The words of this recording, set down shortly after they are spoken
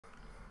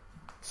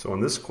So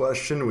on this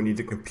question, we need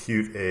to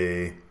compute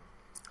a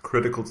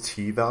critical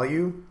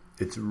t-value.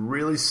 It's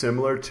really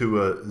similar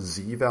to a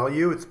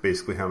z-value. It's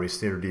basically how many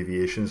standard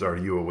deviations are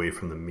you away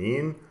from the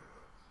mean,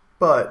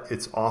 but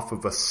it's off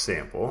of a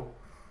sample.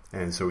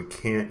 And so we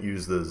can't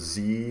use the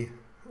z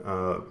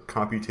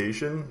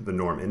computation, the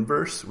norm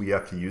inverse. We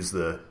have to use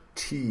the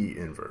t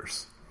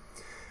inverse.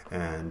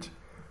 And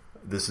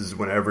this is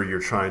whenever you're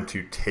trying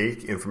to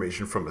take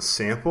information from a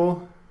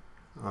sample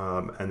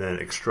and then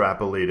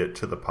extrapolate it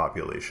to the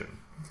population.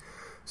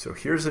 So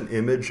here's an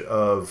image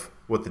of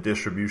what the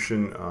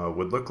distribution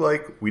would look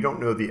like. We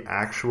don't know the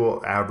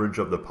actual average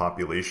of the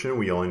population.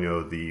 We only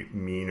know the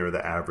mean or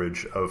the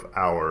average of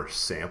our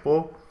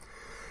sample.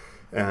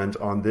 And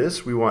on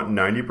this, we want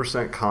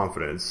 90%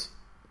 confidence.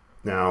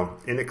 Now,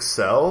 in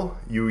Excel,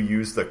 you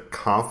use the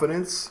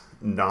confidence,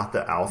 not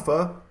the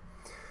alpha.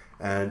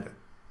 And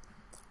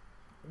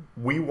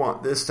we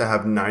want this to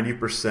have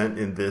 90%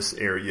 in this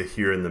area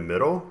here in the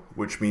middle,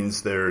 which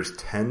means there's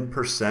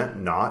 10%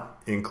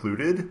 not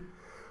included.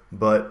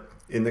 But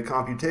in the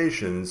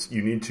computations,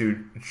 you need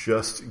to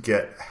just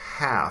get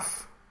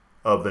half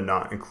of the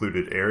not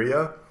included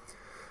area.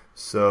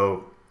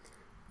 So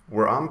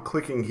where I'm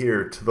clicking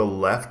here to the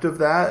left of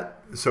that,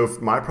 so if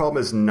my problem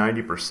is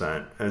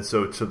 90%, and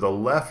so to the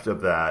left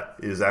of that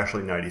is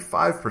actually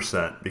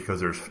 95% because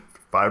there's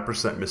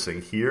 5%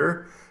 missing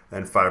here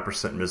and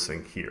 5%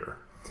 missing here.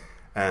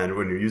 And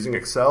when you're using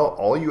Excel,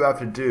 all you have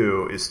to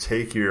do is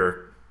take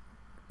your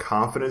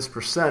confidence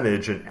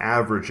percentage and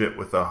average it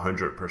with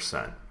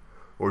 100%.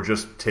 Or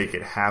just take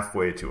it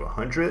halfway to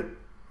 100.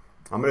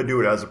 I'm going to do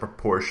it as a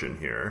proportion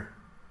here.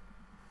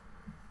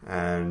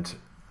 And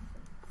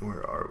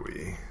where are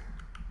we?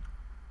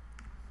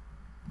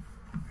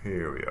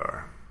 Here we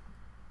are.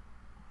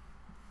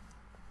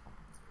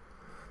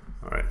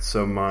 All right,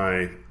 so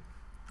my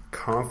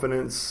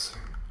confidence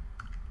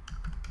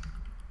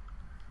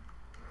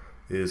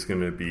is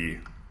going to be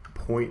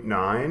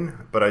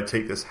 0.9, but I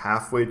take this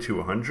halfway to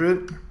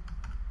 100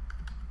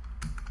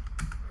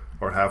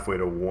 or halfway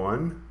to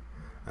 1.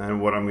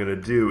 And what I'm going to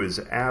do is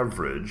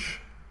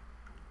average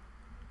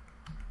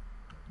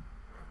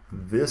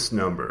this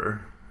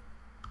number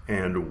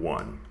and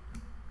 1.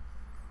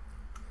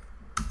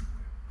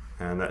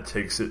 And that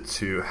takes it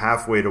to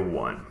halfway to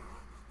 1.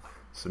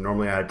 So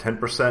normally I had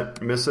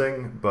 10%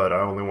 missing, but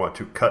I only want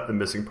to cut the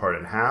missing part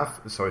in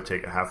half, so I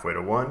take it halfway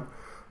to 1.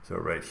 So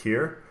right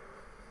here.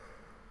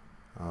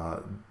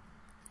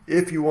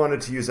 If you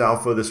wanted to use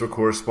alpha, this would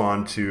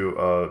correspond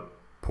to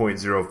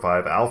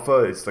 0.05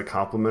 alpha. It's the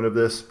complement of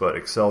this, but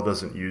Excel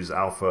doesn't use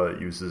alpha,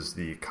 it uses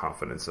the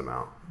confidence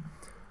amount.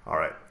 All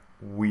right,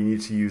 we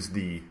need to use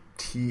the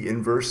t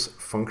inverse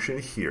function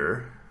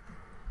here.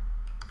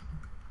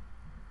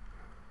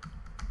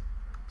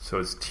 So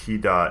it's t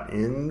dot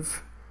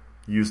inv.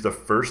 Use the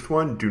first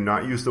one, do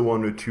not use the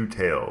one with two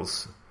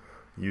tails.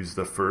 Use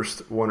the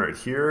first one right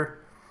here,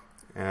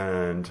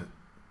 and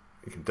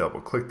you can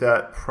double click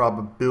that.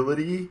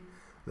 Probability,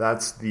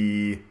 that's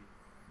the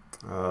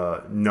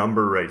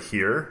number right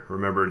here.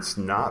 Remember, it's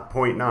not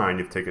 0.9,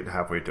 you take it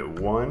halfway to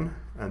 1.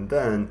 And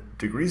then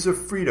degrees of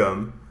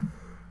freedom,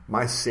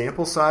 my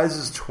sample size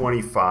is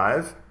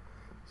 25.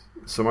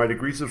 So my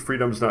degrees of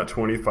freedom is not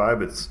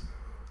 25, it's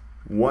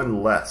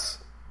 1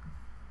 less.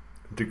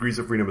 Degrees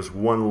of freedom is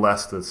 1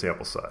 less than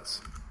sample size.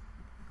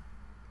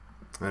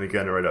 And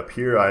again, right up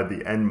here, I have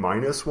the n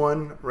minus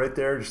 1 right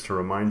there, just to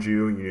remind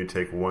you, you need to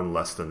take 1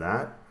 less than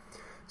that.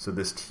 So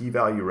this t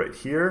value right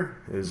here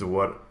is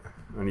what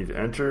I need to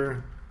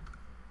enter.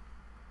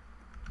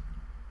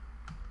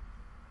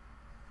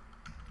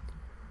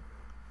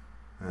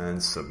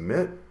 And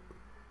submit.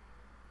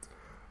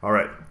 All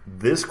right,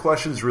 this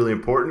question is really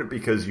important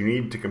because you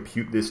need to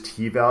compute this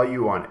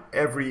t-value on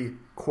every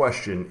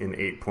question in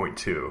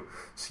 8.2.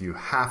 So you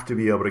have to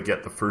be able to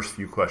get the first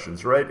few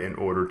questions right in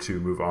order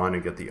to move on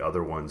and get the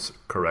other ones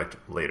correct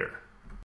later.